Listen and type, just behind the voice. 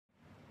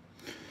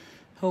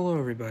Hello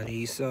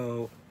everybody,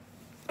 so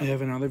I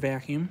have another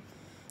vacuum.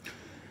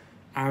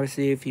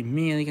 Obviously if you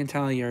immediately can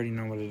tell, you already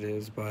know what it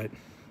is, but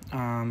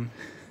might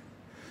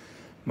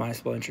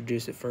as well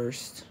introduce it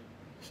first.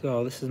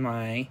 So this is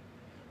my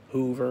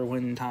Hoover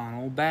wind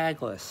tunnel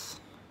bagless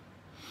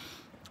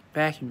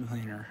vacuum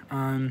cleaner.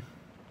 Now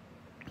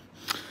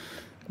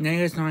you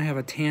guys know I have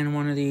a tan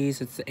one of these.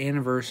 It's the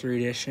anniversary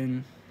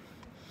edition,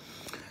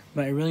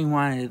 but I really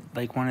wanted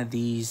like one of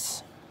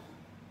these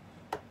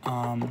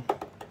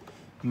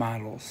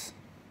models.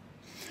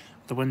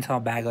 The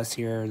windtunnel bagless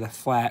here, the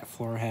flat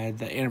floor head,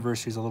 the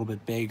anniversary is a little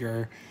bit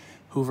bigger.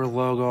 Hoover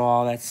logo,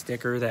 all that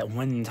sticker, that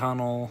wind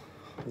tunnel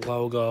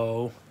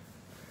logo,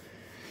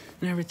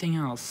 and everything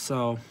else.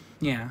 So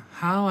yeah,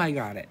 how I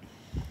got it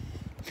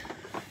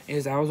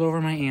is I was over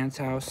at my aunt's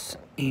house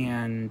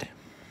and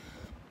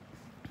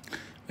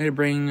we had to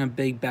bring a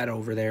big bed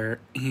over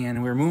there,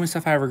 and we were moving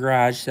stuff out of her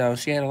garage, so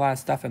she had a lot of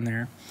stuff in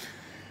there.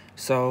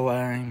 So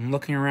I'm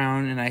looking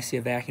around and I see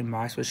a vacuum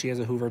box, but she has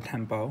a Hoover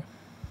Tempo.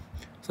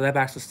 So that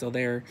box was still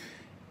there,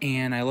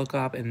 and I look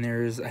up and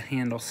there's a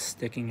handle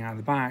sticking out of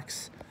the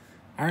box.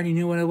 I already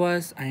knew what it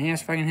was. I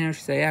asked if I can have it.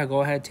 She said, yeah,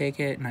 go ahead, take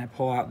it. And I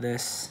pull out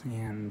this,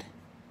 and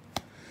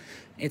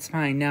it's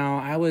mine. Now,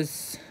 I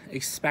was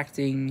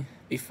expecting,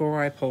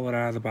 before I pull it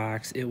out of the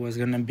box, it was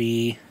going to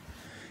be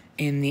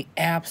in the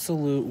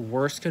absolute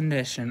worst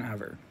condition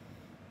ever.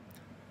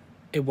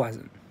 It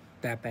wasn't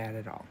that bad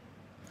at all.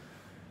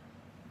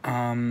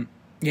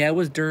 Yeah, it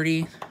was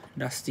dirty,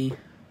 dusty,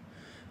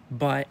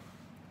 but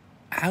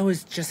I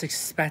was just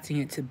expecting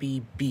it to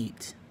be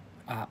beat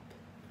up.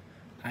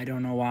 I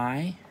don't know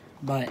why,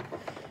 but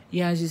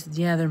yeah,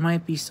 there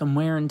might be some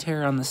wear and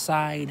tear on the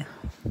side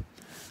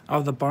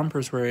of the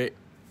bumpers where it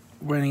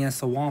went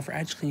against the wall for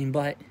edge clean,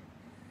 but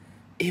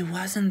it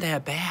wasn't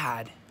that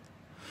bad.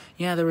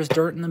 Yeah, there was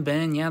dirt in the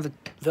bin. Yeah, the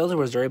filter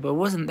was dirty, but it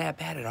wasn't that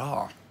bad at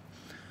all.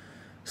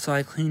 So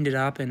I cleaned it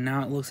up, and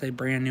now it looks like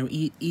brand new.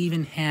 It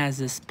even has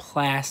this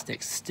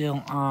plastic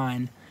still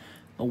on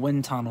the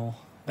wind tunnel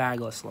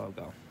bagless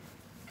logo,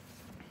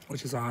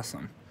 which is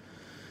awesome.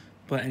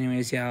 But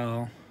anyways, yeah,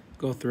 I'll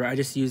go through it. I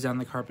just used it on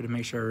the carpet to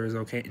make sure it was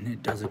okay, and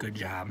it does a good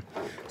job.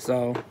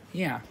 So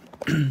yeah.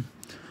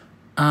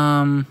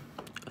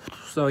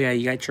 So yeah,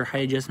 you got your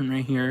height adjustment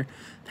right here,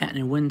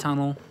 patented wind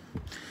tunnel.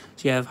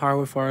 So you have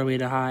hardwood floor all the way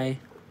to high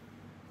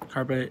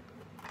carpet,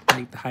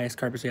 like the highest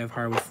carpet, so you have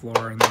hardwood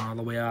floor, and then all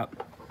the way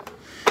up.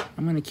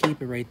 I'm gonna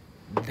keep it right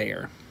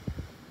there,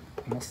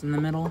 almost in the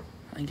middle,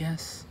 I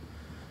guess,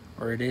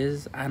 or it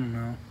is, I don't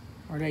know.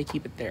 Or did I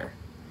keep it there?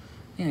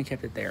 I think I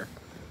kept it there.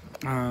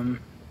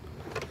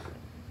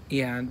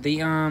 Yeah,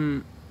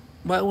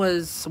 what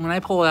was, when I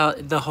pulled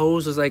out, the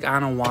hose was like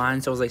on a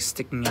wand, so it was like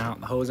sticking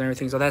out, the hose and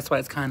everything, so that's why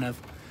it's kind of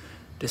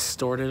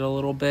distorted a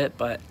little bit,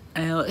 but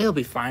it'll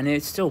be fine.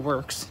 It still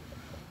works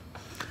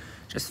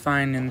just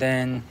fine. And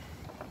then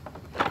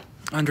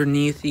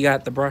underneath you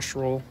got the brush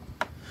roll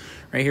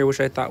right here, which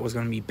I thought was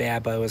going to be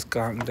bad, but it was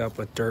gummed up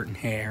with dirt and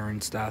hair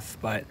and stuff.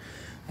 But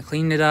I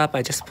cleaned it up.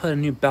 I just put a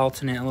new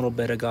belt in it a little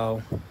bit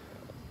ago.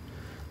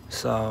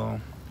 So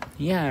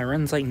yeah, it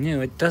runs like new.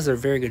 It does a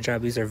very good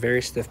job. These are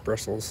very stiff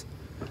bristles.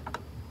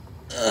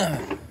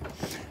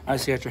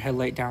 Obviously you got your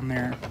headlight down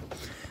there.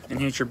 And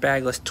here's your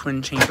bagless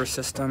twin chamber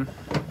system.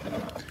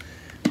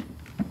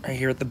 Right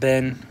here at the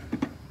bin.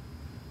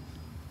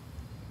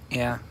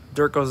 Yeah,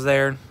 dirt goes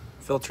there,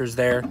 filter's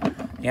there.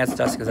 Yeah, it's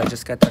dusty because I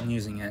just got done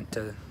using it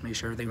to make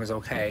sure everything was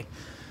okay.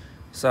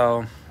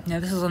 So yeah,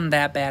 this wasn't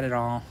that bad at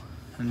all.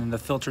 And then the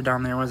filter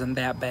down there wasn't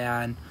that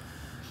bad.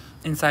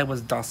 Inside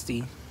was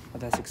dusty,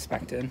 but that's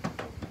expected.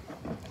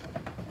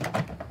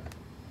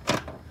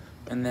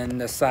 And then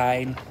the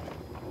side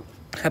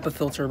HEPA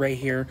filter right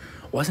here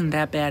wasn't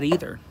that bad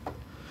either.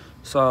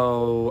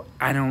 So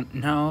I don't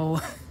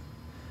know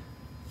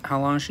how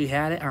long she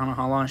had it. I don't know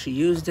how long she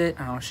used it.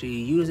 I don't know if she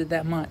used it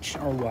that much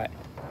or what.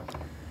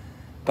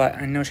 But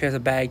I know she has a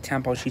bag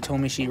tempo. She told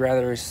me she'd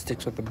rather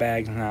sticks with the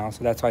bags now,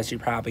 so that's why she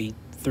probably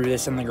threw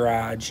this in the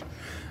garage.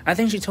 I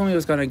think she told me it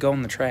was going to go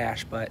in the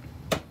trash, but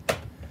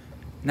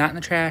not in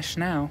the trash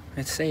now.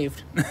 It's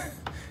saved.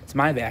 It's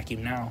my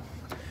vacuum now.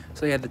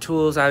 So yeah, the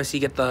tools, obviously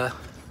you get the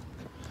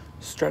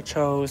stretch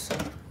hose,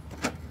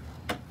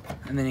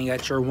 and then you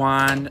got your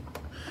wand.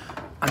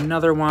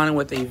 Another wand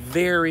with a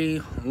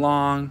very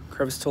long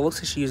crevice tool. Looks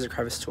like she used a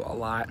crevice tool a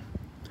lot,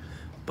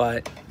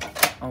 but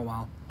oh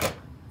well,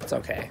 it's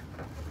okay.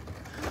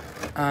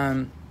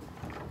 And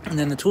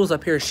then the tools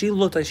up here, she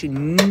looked like she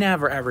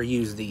never ever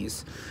used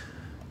these.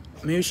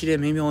 Maybe she did,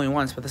 maybe only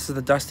once, but this is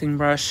the dusting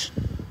brush.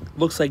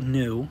 Looks like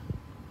new.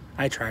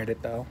 I tried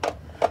it though.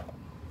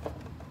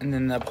 And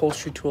then the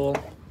upholstery tool,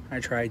 I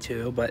tried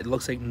too, but it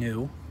looks like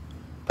new.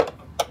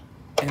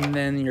 And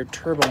then your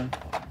turbo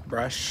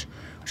brush,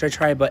 which I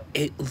tried, but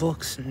it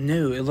looks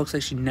new. It looks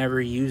like she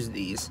never used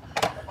these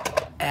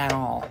at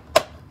all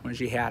when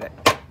she had it.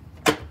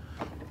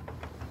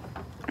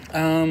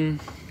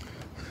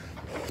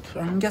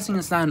 I'm guessing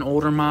it's not an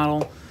older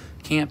model.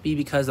 Can't be,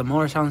 because the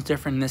motor sounds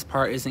different and this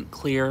part isn't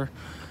clear.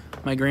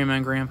 My grandma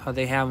and grandpa,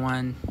 they have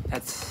one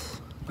that's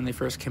when they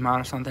first came out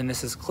or something.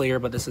 This is clear,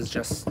 but this is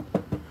just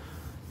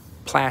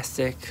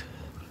plastic,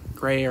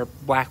 gray or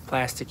black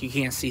plastic. You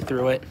can't see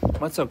through it.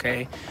 That's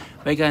okay.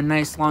 But you got a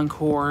nice long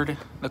cord.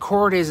 The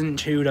cord isn't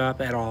chewed up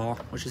at all,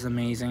 which is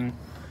amazing.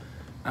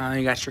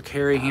 You got your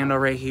carry handle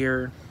right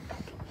here.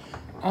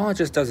 All it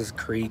just does is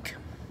creak.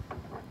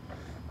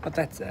 But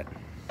that's it.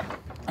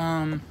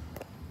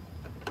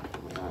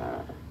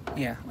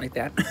 Yeah, like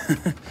that.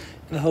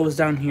 The hose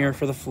down here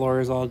for the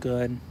floor is all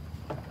good.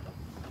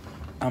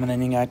 And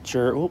then you got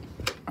your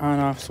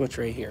on-off switch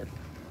right here.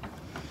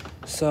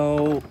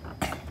 So,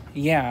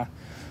 yeah.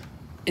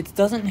 It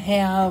doesn't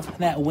have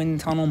that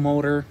wind tunnel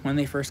motor when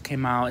they first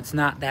came out. It's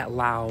not that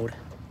loud,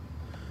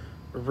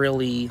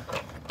 really,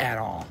 at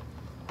all.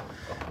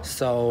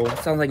 So, it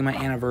sounds like my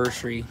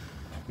anniversary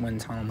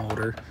wind tunnel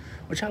motor,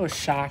 which I was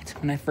shocked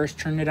when I first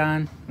turned it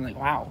on. I'm like,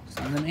 wow, it's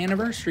an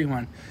anniversary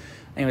one.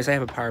 Anyways, I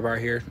have a power bar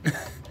here.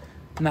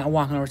 I'm not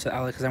walking over to the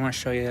outlet because I want to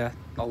show you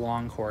the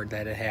long cord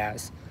that it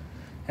has.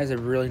 It has a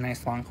really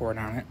nice long cord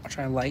on it, which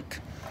I like.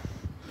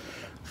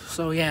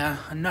 So yeah,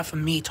 enough of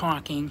me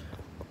talking.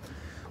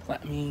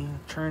 Let me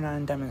turn on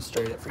and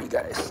demonstrate it for you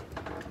guys.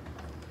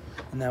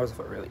 And that was a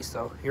foot release,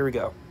 so here we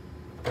go.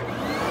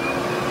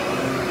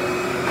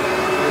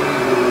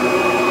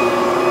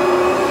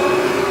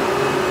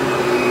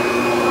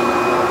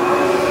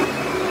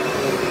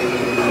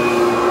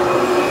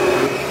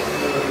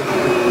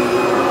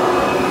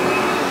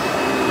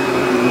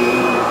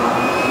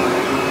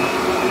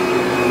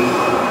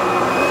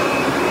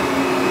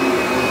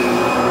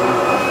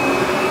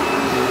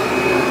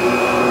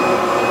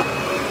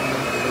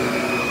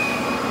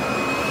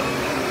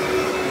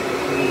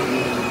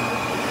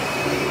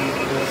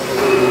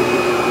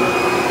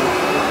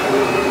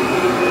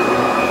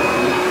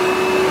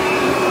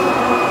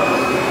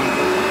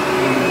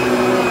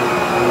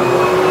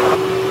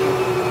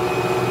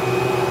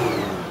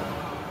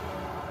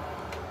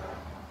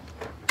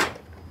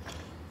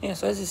 Yeah,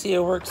 so as you see,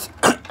 it works.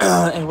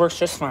 It works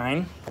just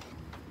fine.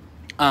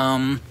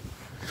 I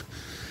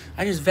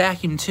just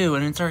vacuumed too,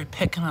 and it's already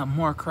picking up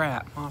more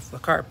crap off the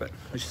carpet,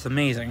 which is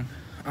amazing.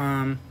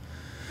 But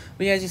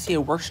yeah, as you see,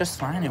 it works just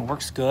fine. It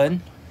works good.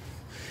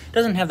 It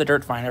doesn't have the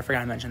dirt finder. I forgot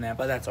to mention that,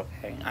 but that's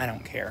okay. I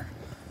don't care.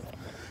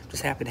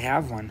 Just happy to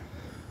have one.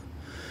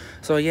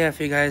 So yeah,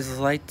 if you guys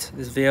liked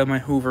this video of my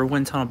Hoover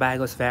wind tunnel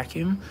bagless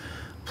vacuum,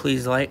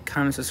 please like,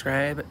 comment,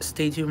 subscribe.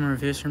 Stay tuned for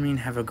reviews from me, and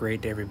have a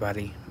great day,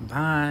 everybody.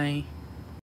 Bye.